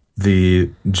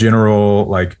the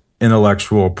general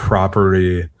intellectual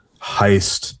property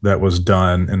heist that was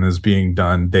done and is being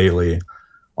done daily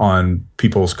on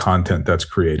people's content that's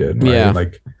created.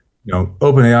 Right? Yeah.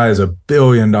 OpenAI is $1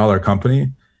 billion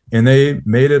company and they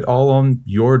made it all on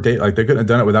your data. Like they couldn't have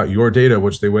done it without your data,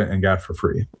 which they went and got for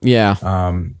free. Yeah.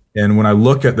 And when I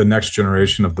look at the next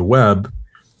generation of the web,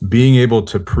 being able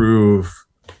to prove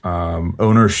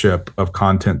ownership of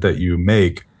content that you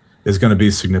make is going to be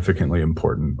significantly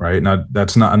important, right? Now,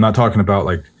 I'm not talking about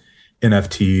like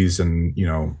NFTs and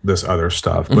this other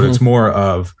stuff, but it's more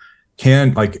of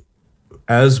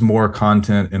as more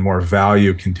content and more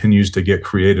value continues to get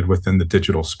created within the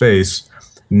digital space,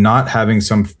 not having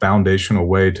some foundational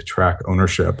way to track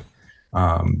ownership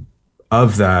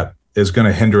of that is going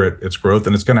to hinder its growth,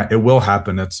 and it will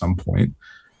happen at some point.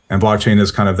 And blockchain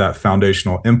is kind of that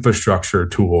foundational infrastructure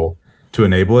tool to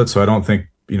enable it. So I don't think,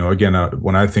 again,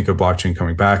 when I think of blockchain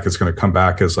coming back, it's going to come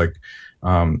back as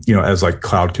as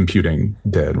cloud computing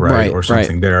did, right? Or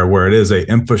something there, where it is a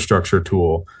infrastructure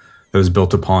tool that is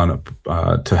built upon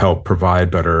to help provide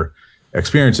better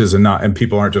experiences, and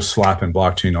people aren't just slapping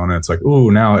blockchain on it. It's like,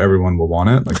 ooh, now everyone will want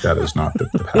it. Like that is not the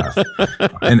path.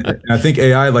 And I think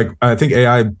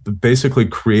AI basically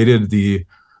created the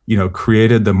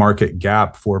market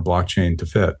gap for blockchain to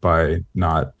fit by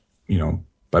not,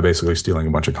 by basically stealing a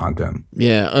bunch of content.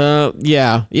 Yeah.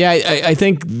 I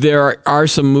think there are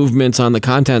some movements on the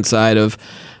content side of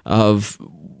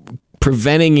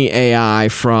preventing AI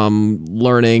from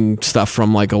learning stuff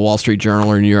from like a Wall Street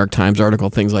Journal or New York Times article,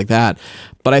 things like that.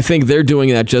 But I think they're doing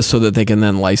that just so that they can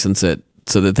then license it,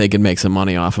 so that they can make some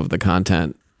money off of the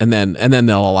content, and then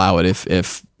they'll allow it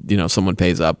if someone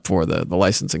pays up for the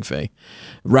licensing fee,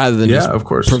 rather than just of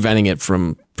course, preventing it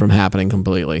from happening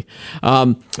completely.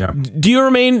 Do you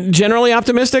remain generally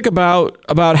optimistic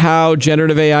about how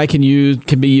generative AI can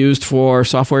be used for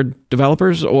software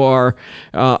developers, or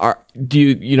do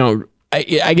you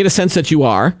I get a sense that you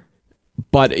are,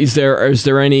 but is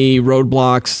there any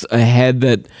roadblocks ahead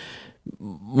that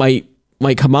might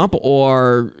come up,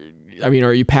 or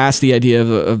are you past the idea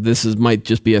of this might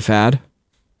just be a fad?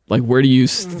 Like, where do you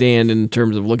stand in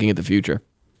terms of looking at the future?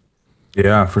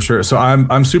 Yeah, for sure. So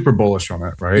I'm super bullish on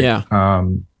it, right? Yeah.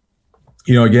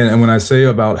 Again, and when I say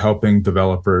about helping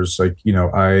developers,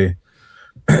 I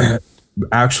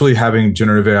actually having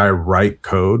generative AI write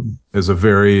code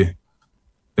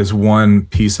is one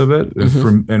piece of it.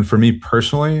 And for me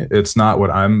personally, it's not what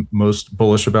I'm most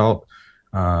bullish about.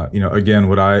 Again,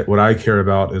 what I care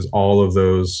about is all of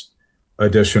those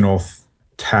additional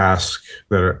tasks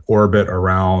that orbit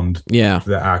around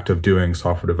the act of doing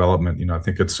software development. I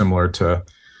think it's similar to,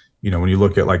 when you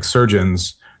look at like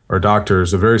surgeons or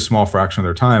doctors, a very small fraction of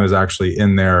their time is actually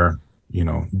in there,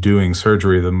 doing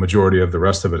surgery. The majority of the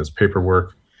rest of it is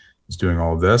paperwork, is doing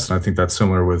all of this. And I think that's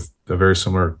similar with a very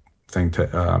similar thing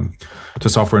to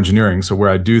software engineering. So where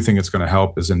I do think it's going to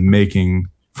help is in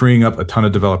freeing up a ton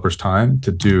of developers' time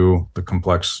to do the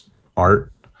complex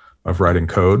art of writing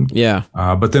code. Yeah.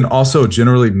 But then also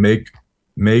generally make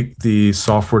the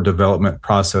software development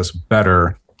process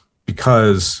better,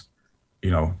 because,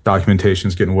 documentation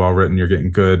is getting well written. You're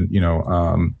getting good,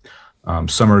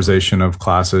 summarization of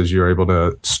classes. You're able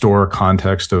to store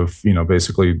context of,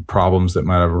 basically problems that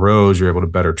might have arose. You're able to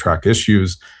better track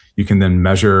issues. You can then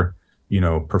measure,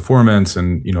 performance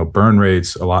and, burn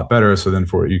rates a lot better. So then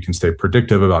you can stay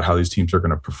predictive about how these teams are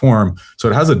going to perform. So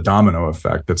it has a domino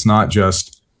effect. It's not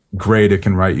just great. It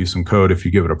can write you some code if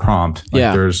you give it a prompt.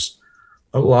 There's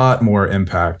a lot more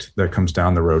impact that comes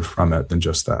down the road from it than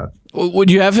just that.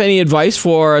 Would you have any advice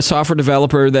for a software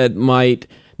developer that might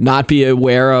not be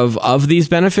aware of these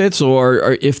benefits,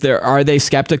 or if are they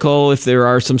skeptical? If there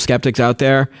are some skeptics out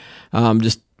there,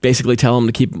 just basically tell them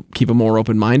to keep a more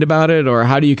open mind about it, or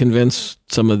how do you convince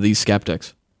some of these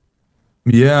skeptics?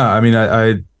 Yeah, I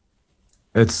mean,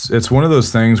 it's one of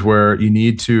those things where you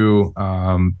need to,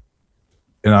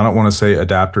 and I don't want to say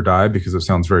adapt or die because it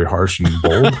sounds very harsh and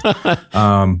bold,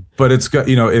 but it's got,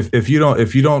 if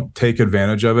you don't take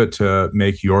advantage of it to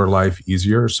make your life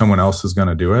easier, someone else is going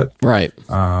to do it. Right.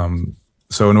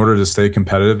 So in order to stay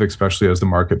competitive, especially as the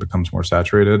market becomes more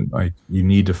saturated, you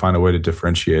need to find a way to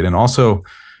differentiate. And also,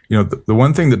 the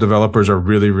one thing that developers are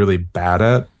really, really bad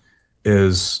at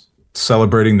is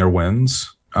celebrating their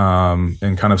wins,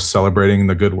 and kind of celebrating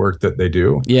the good work that they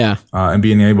do. Yeah. And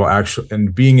being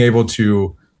able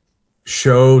to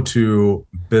show to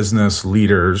business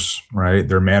leaders, right?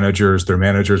 Their managers, their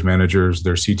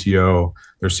CTO,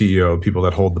 their CEO, people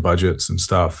that hold the budgets and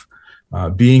stuff,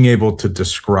 being able to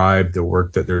describe the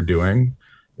work that they're doing.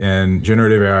 And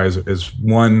generative AI is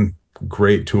one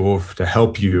great tool to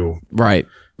help you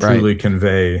truly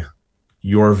convey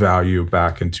your value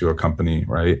back into a company,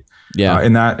 right? Yeah.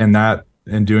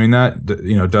 And doing that,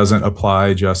 doesn't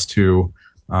apply just to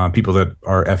people that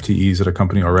are FTEs at a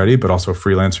company already, but also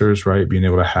freelancers, right? Being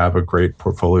able to have a great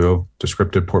portfolio,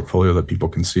 descriptive portfolio that people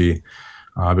can see,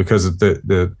 because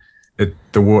the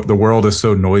world is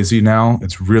so noisy now.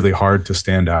 It's really hard to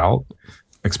stand out,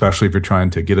 especially if you're trying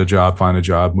to get a job, find a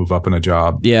job, move up in a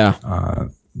job. Yeah.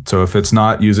 So if it's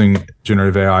not using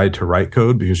generative AI to write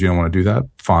code because you don't want to do that,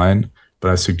 fine.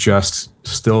 But I suggest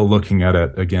still looking at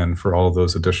it again for all of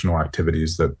those additional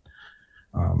activities that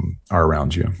are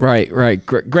around you. Right.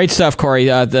 Great stuff, Cory.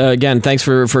 Again, thanks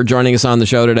for joining us on the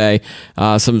show today.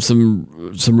 Some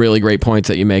really great points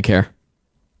that you make here.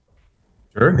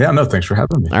 Sure. Yeah, no, thanks for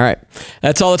having me. All right.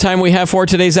 That's all the time we have for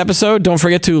today's episode. Don't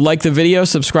forget to like the video,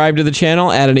 subscribe to the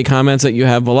channel, add any comments that you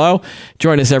have below.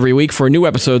 Join us every week for new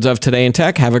episodes of Today in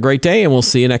Tech. Have a great day, and we'll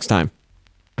see you next time.